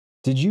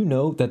Did you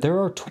know that there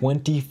are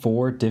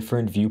 24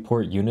 different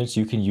viewport units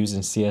you can use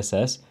in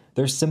CSS?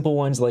 There's simple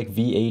ones like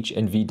VH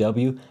and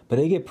VW, but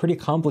they get pretty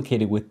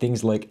complicated with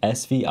things like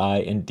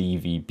SVI and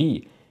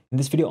DVB. In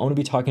this video, I want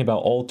to be talking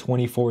about all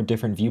 24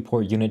 different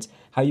viewport units,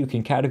 how you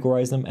can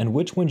categorize them, and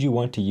which ones you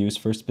want to use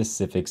for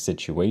specific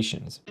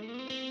situations.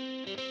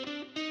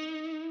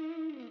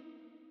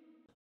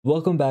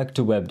 Welcome back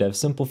to Web Dev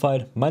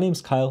Simplified. My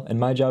name's Kyle, and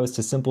my job is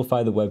to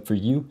simplify the web for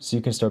you so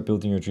you can start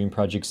building your dream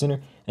project sooner.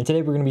 And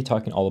today we're going to be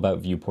talking all about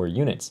viewport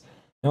units.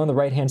 Now on the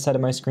right hand side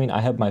of my screen,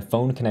 I have my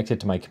phone connected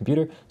to my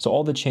computer, so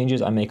all the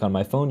changes I make on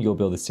my phone, you'll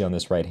be able to see on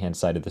this right hand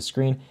side of the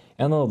screen.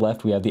 And on the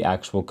left, we have the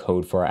actual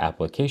code for our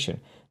application.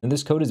 And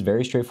this code is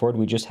very straightforward.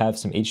 We just have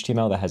some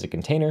HTML that has a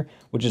container,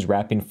 which is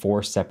wrapping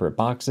 4 separate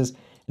boxes.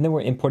 And then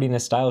we're importing a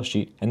style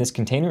sheet, and this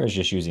container is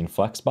just using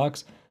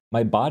Flexbox.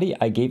 My body,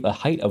 I gave a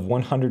height of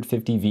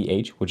 150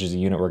 VH, which is a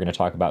unit we're going to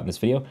talk about in this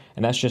video,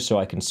 and that's just so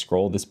I can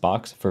scroll this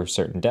box for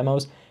certain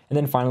demos. And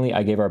then finally,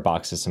 I gave our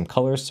boxes some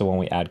colors, so when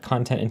we add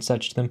content and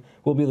such to them,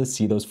 we'll be able to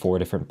see those 4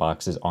 different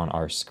boxes on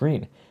our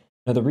screen.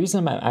 Now, the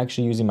reason I'm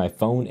actually using my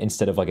phone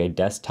instead of like a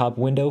desktop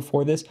window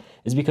for this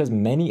is because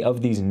many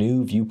of these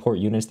new viewport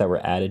units that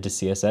were added to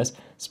CSS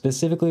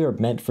specifically are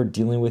meant for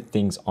dealing with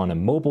things on a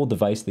mobile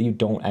device that you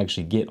don't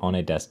actually get on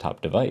a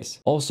desktop device.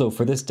 Also,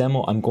 for this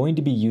demo, I'm going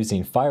to be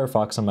using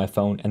Firefox on my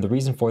phone, and the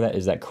reason for that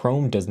is that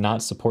Chrome does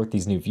not support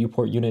these new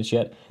viewport units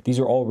yet. These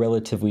are all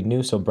relatively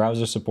new, so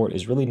browser support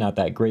is really not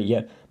that great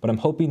yet, but I'm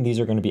hoping these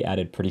are going to be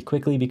added pretty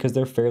quickly because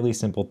they're fairly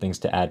simple things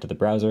to add to the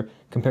browser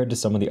compared to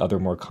some of the other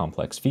more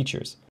complex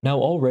features. Now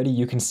already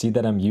you can see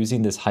that I'm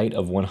using this height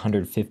of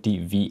 150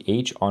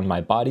 VH on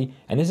my body,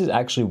 and this is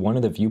actually one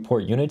of the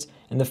viewport units,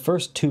 and the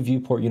first 2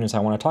 viewport units I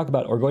want to talk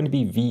about are going to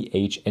be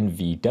VH and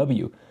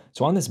VW.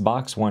 So on this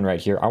box 1 right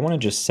here, I want to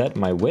just set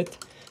my width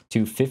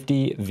to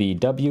 50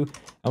 VW.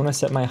 I want to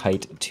set my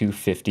height to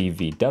 50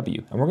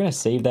 VW, and we're going to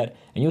save that,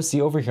 and you'll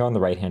see over here on the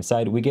right hand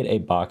side we get a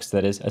box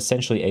that is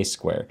essentially a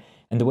square.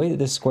 And the way that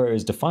this square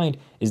is defined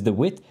is the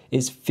width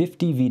is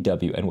 50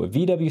 VW, and what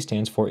VW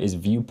stands for is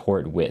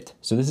viewport width.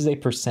 So this is a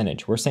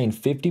percentage. We're saying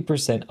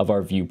 50% of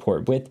our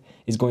viewport width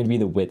is going to be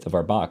the width of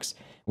our box.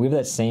 We have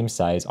that same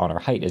size on our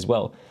height as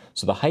well.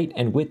 So the height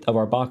and width of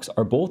our box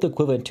are both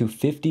equivalent to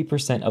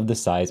 50% of the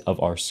size of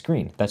our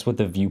screen. That's what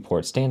the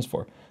viewport stands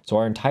for. So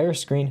our entire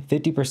screen,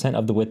 50%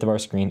 of the width of our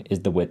screen is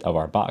the width of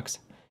our box.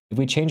 If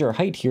we change our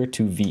height here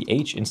to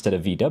VH instead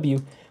of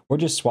VW, we're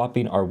just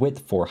swapping our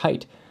width for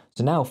height.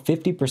 So now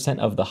 50%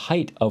 of the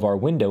height of our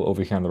window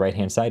over here on the right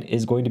hand side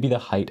is going to be the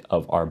height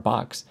of our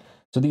box.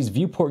 So these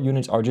viewport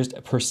units are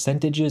just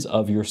percentages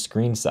of your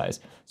screen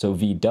size. So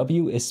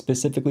VW is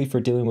specifically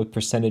for dealing with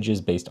percentages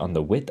based on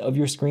the width of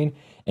your screen,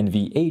 and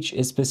VH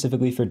is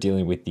specifically for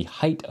dealing with the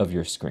height of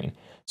your screen.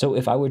 So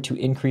if I were to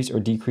increase or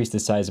decrease the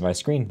size of my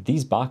screen,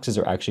 these boxes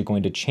are actually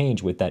going to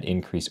change with that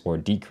increase or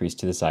decrease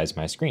to the size of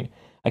my screen.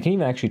 I can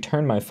even actually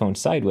turn my phone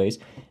sideways,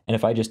 and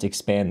if I just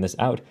expand this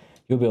out,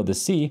 you'll be able to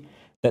see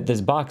that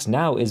this box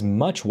now is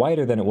much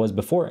wider than it was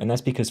before, and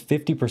that's because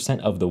 50%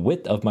 of the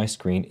width of my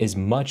screen is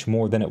much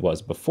more than it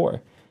was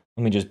before.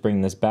 Let me just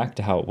bring this back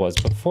to how it was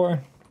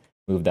before,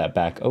 move that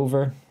back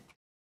over.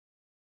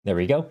 There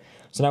we go.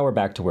 So now we're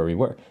back to where we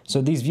were.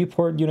 So these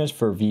viewport units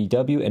for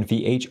VW and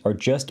VH are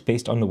just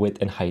based on the width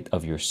and height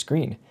of your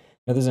screen.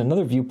 Now there's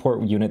another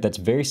viewport unit that's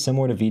very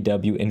similar to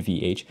VW and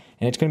VH,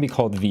 and it's going to be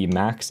called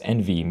vmax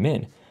and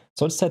vmin.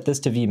 So let's set this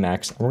to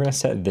vmax, and we're going to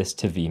set this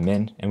to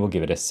vmin, and we'll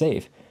give it a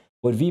save.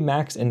 What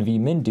vmax and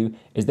vmin do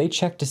is they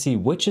check to see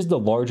which is the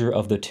larger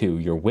of the two,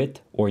 your width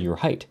or your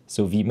height.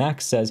 So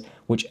vmax says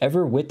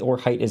whichever width or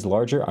height is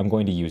larger, I'm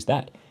going to use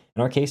that.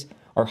 In our case,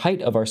 our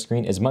height of our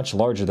screen is much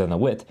larger than the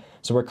width,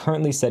 so we're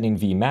currently setting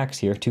vmax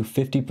here to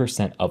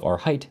 50% of our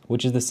height,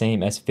 which is the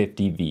same as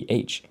 50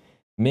 vh.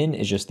 Min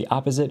is just the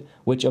opposite,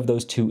 which of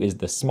those two is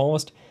the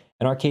smallest.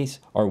 In our case,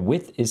 our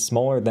width is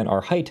smaller than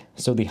our height,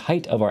 so the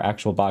height of our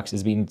actual box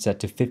is being set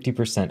to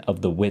 50%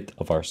 of the width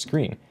of our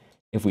screen.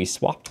 If we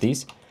swapped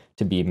these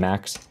to be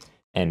max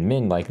and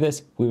min like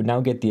this, we would now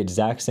get the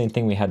exact same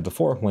thing we had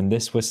before when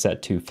this was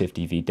set to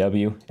 50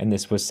 VW and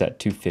this was set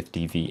to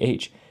 50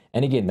 VH.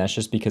 And again, that's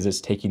just because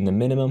it's taking the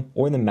minimum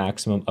or the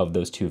maximum of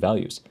those two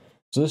values.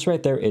 So this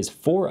right there is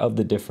 4 of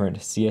the different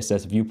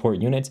CSS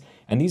viewport units,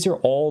 and these are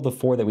all the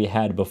 4 that we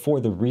had before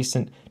the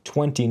recent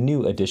 20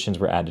 new additions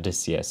were added to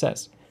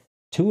CSS.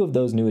 2 of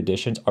those new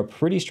additions are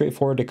pretty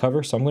straightforward to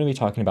cover, so I'm going to be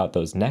talking about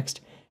those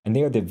next, and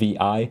they are the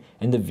VI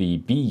and the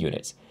VB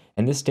units.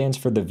 And this stands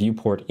for the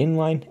viewport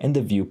inline and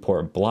the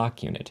viewport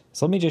block unit.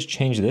 So let me just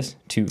change this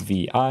to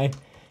VI. I'm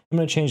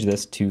going to change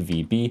this to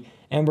VB,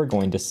 and we're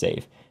going to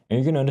save. And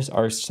you're going to notice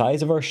our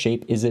size of our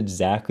shape is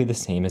exactly the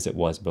same as it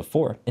was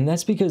before. And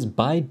that's because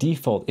by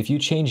default, if you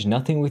change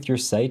nothing with your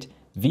site,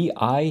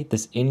 VI,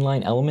 this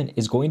inline element,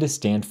 is going to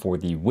stand for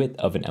the width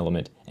of an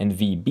element, and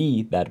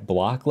VB, that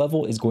block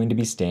level, is going to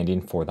be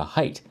standing for the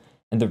height.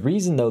 And the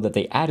reason, though, that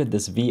they added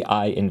this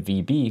VI and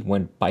VB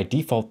when by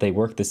default they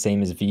work the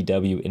same as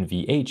VW and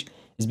VH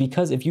is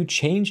because if you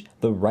change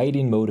the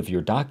writing mode of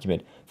your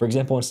document, for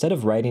example, instead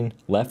of writing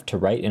left to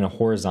right in a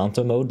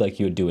horizontal mode like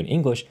you would do in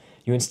English,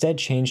 you instead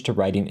change to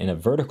writing in a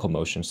vertical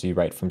motion. So you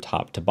write from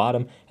top to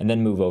bottom and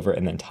then move over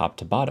and then top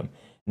to bottom.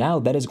 Now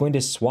that is going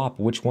to swap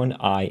which one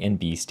I and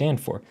B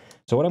stand for.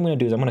 So what I'm going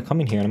to do is I'm going to come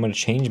in here and I'm going to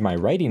change my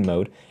writing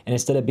mode, and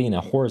instead of being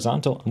a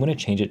horizontal, I'm going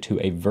to change it to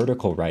a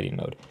vertical writing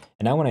mode.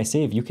 And now when I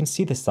save, you can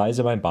see the size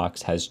of my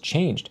box has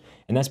changed.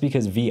 And that's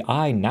because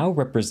VI now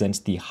represents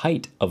the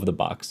height of the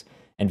box,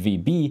 and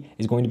VB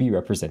is going to be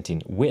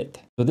representing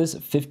width. So this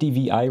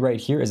 50 VI right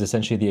here is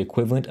essentially the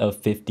equivalent of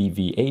 50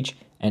 VH,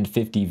 and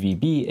 50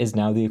 VB is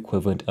now the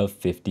equivalent of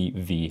 50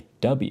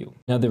 VW.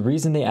 Now the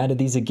reason they added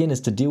these again is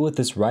to deal with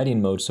this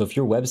writing mode. So if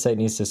your website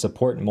needs to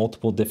support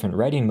multiple different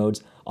writing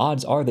modes,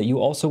 odds are that you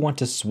also want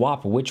to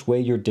swap which way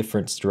your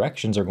different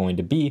directions are going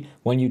to be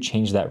when you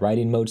change that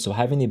writing mode. So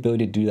having the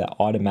ability to do that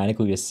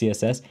automatically with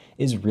CSS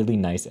is really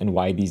nice, and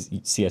why these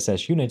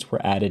CSS units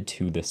were added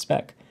to the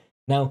spec.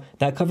 Now,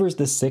 that covers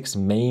the 6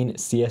 main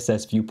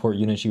CSS viewport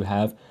units you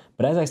have,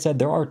 but as I said,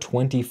 there are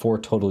 24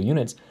 total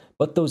units,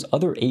 but those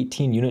other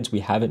 18 units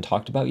we haven't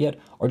talked about yet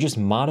are just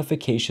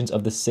modifications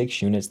of the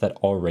 6 units that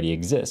already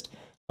exist.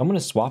 I'm going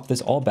to swap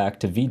this all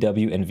back to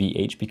VW and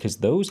VH because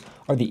those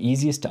are the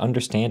easiest to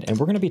understand, and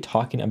we're going to be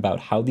talking about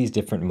how these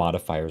different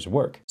modifiers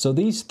work. So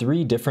these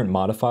 3 different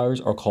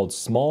modifiers are called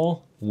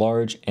small,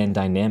 large, and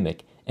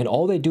dynamic, and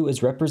all they do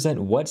is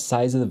represent what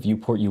size of the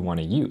viewport you want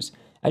to use.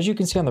 As you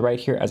can see on the right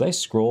here, as I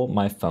scroll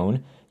my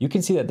phone, you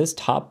can see that this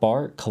top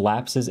bar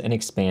collapses and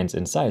expands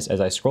in size. As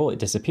I scroll, it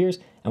disappears,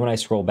 and when I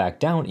scroll back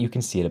down, you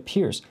can see it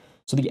appears.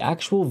 So the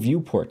actual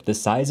viewport, the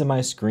size of my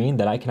screen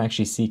that I can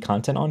actually see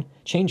content on,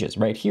 changes.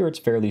 Right here, it's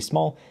fairly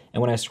small, and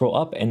when I scroll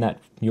up and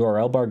that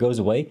URL bar goes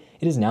away,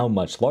 it is now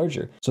much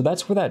larger. So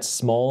that's where that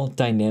small,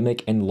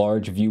 dynamic, and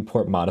large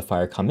viewport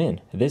modifier come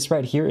in. This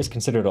right here is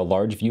considered a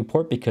large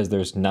viewport because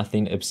there's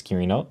nothing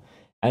obscuring out.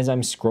 As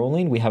I'm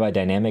scrolling, we have a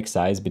dynamic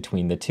size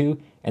between the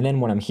two, and then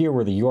when I'm here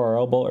where the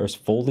URL bar is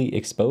fully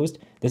exposed,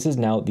 this is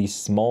now the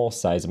small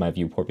size of my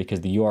viewport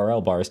because the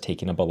URL bar is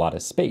taking up a lot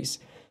of space.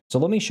 So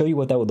let me show you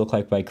what that would look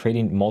like by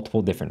creating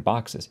multiple different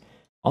boxes.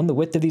 On the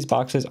width of these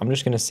boxes, I'm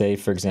just going to say,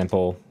 for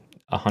example,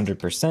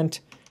 100%.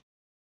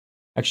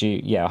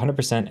 Actually, yeah,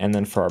 100%, and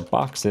then for our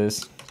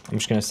boxes, I'm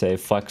just going to say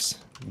flex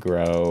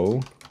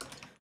grow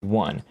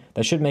 1.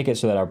 That should make it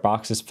so that our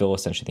boxes fill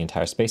essentially the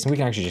entire space, and we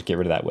can actually just get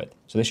rid of that width.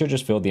 So they should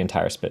just fill the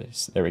entire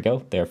space. There we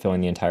go. They are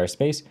filling the entire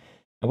space.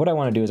 And what I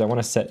want to do is I want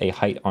to set a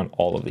height on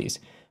all of these,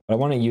 but I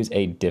want to use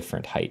a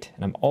different height.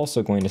 And I'm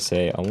also going to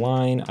say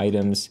align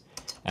items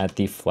at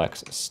the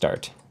flex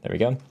start. There we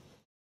go.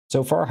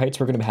 So for our heights,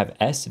 we're going to have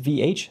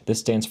SVH. This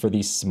stands for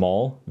the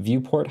small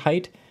viewport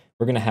height.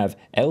 We're going to have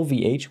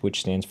LVH,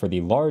 which stands for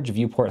the large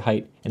viewport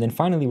height. And then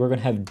finally, we're going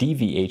to have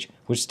DVH,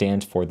 which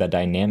stands for the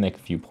dynamic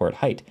viewport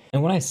height.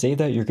 And when I say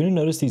that, you're going to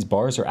notice these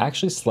bars are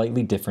actually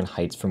slightly different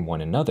heights from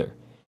one another.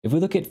 If we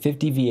look at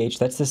 50 VH,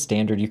 that's the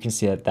standard. You can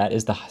see that that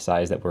is the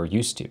size that we're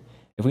used to.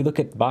 If we look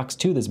at box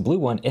 2, this blue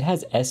one, it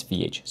has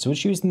SVH. So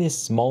it's using the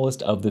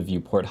smallest of the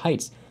viewport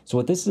heights. So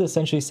what this is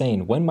essentially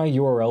saying, when my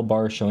URL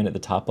bar is showing at the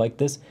top like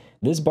this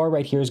bar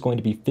right here is going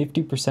to be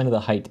 50% of the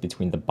height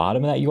between the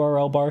bottom of that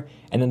URL bar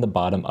and then the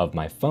bottom of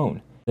my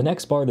phone. The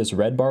next bar, this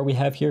red bar we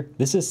have here,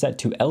 this is set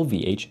to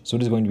LVH, so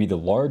it is going to be the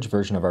large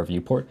version of our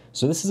viewport.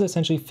 So this is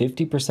essentially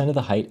 50% of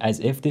the height as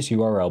if this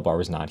URL bar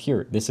was not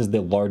here. This is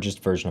the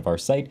largest version of our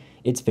site.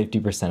 It's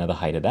 50% of the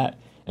height of that.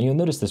 And you'll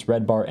notice this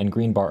red bar and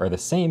green bar are the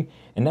same,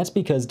 and that's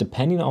because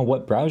depending on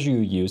what browser you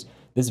use,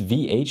 this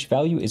VH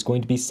value is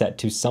going to be set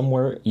to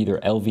somewhere either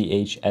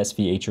LVH,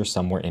 SVH, or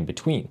somewhere in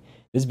between.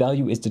 This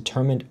value is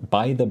determined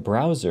by the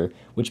browser,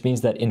 which means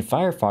that in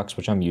Firefox,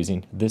 which I'm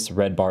using, this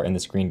red bar and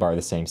this green bar are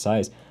the same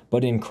size,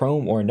 but in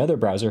Chrome or another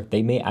browser,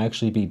 they may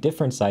actually be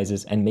different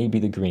sizes, and maybe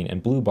the green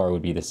and blue bar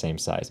would be the same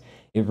size.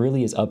 It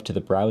really is up to the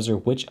browser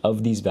which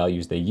of these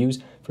values they use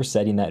for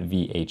setting that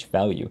VH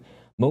value.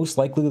 Most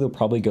likely they'll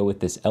probably go with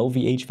this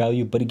LVH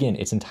value, but again,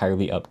 it's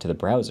entirely up to the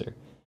browser.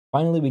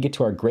 Finally, we get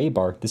to our gray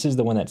bar. This is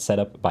the one that's set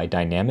up by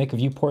dynamic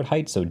viewport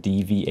height, so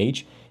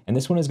DVH, and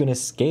this one is going to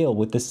scale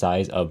with the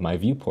size of my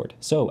viewport.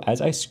 So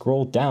as I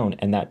scroll down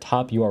and that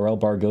top URL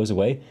bar goes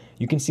away,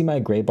 you can see my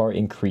gray bar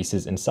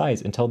increases in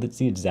size until it's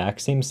the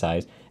exact same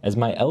size as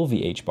my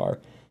LVH bar.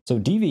 So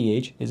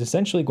DVH is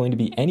essentially going to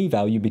be any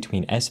value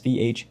between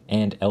SVH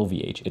and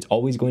LVH. It's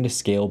always going to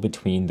scale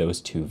between those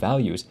two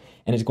values,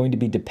 and it's going to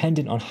be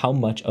dependent on how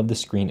much of the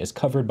screen is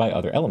covered by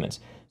other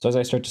elements. So as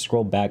I start to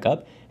scroll back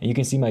up, and you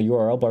can see my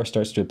URL bar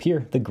starts to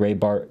appear, the gray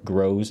bar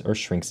grows or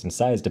shrinks in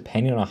size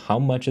depending on how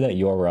much of that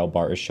URL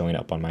bar is showing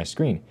up on my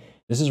screen.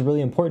 This is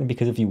really important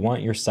because if you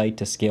want your site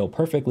to scale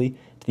perfectly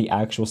to the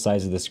actual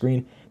size of the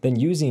screen, then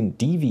using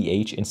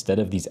DVH instead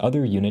of these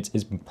other units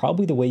is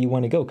probably the way you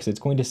want to go because it's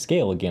going to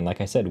scale again,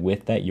 like I said,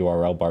 with that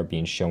URL bar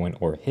being shown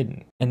or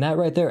hidden. And that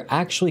right there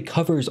actually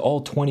covers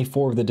all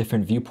 24 of the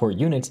different viewport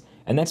units,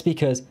 and that's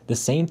because the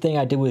same thing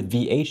I did with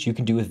VH you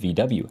can do with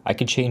VW. I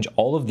could change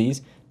all of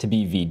these to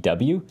be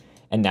VW,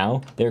 And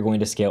now they're going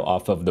to scale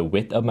off of the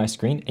width of my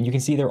screen, and you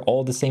can see they're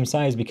all the same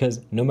size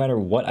because no matter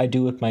what I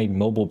do with my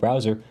mobile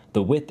browser,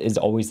 the width is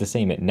always the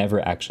same. It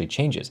never actually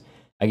changes.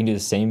 I can do the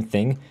same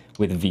thing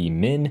with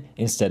vmin.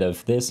 Instead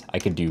of this, I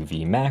could do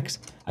vmax,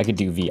 I could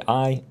do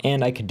vi,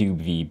 and I could do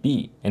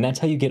vb. And that's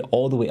how you get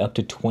all the way up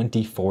to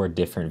 24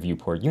 different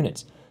viewport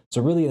units.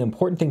 So really the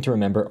important thing to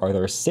remember are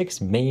there are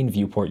 6 main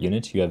viewport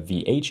units. You have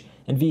vh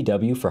and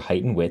vw for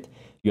height and width.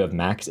 You have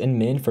max and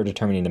min for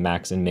determining the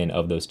max and min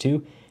of those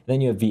two.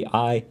 Then you have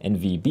vi and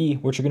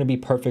vb, which are going to be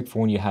perfect for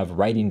when you have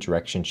writing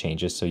direction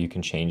changes, so you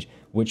can change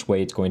which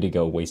way it's going to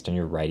go based on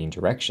your writing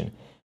direction.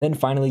 Then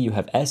finally you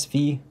have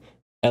sv,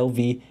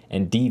 LV,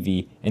 and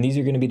DV, and these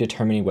are going to be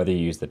determining whether you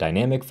use the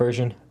dynamic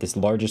version, this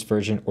largest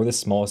version, or the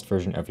smallest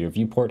version of your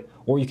viewport,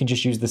 or you can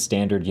just use the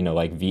standard,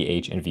 like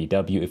VH and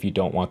VW if you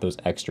don't want those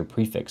extra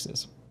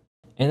prefixes.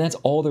 And that's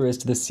all there is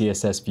to the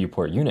CSS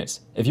viewport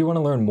units. If you want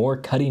to learn more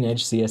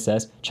cutting-edge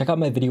CSS, check out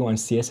my video on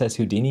CSS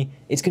Houdini.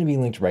 It's going to be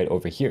linked right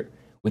over here.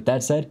 With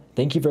that said,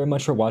 thank you very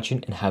much for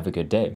watching and have a good day.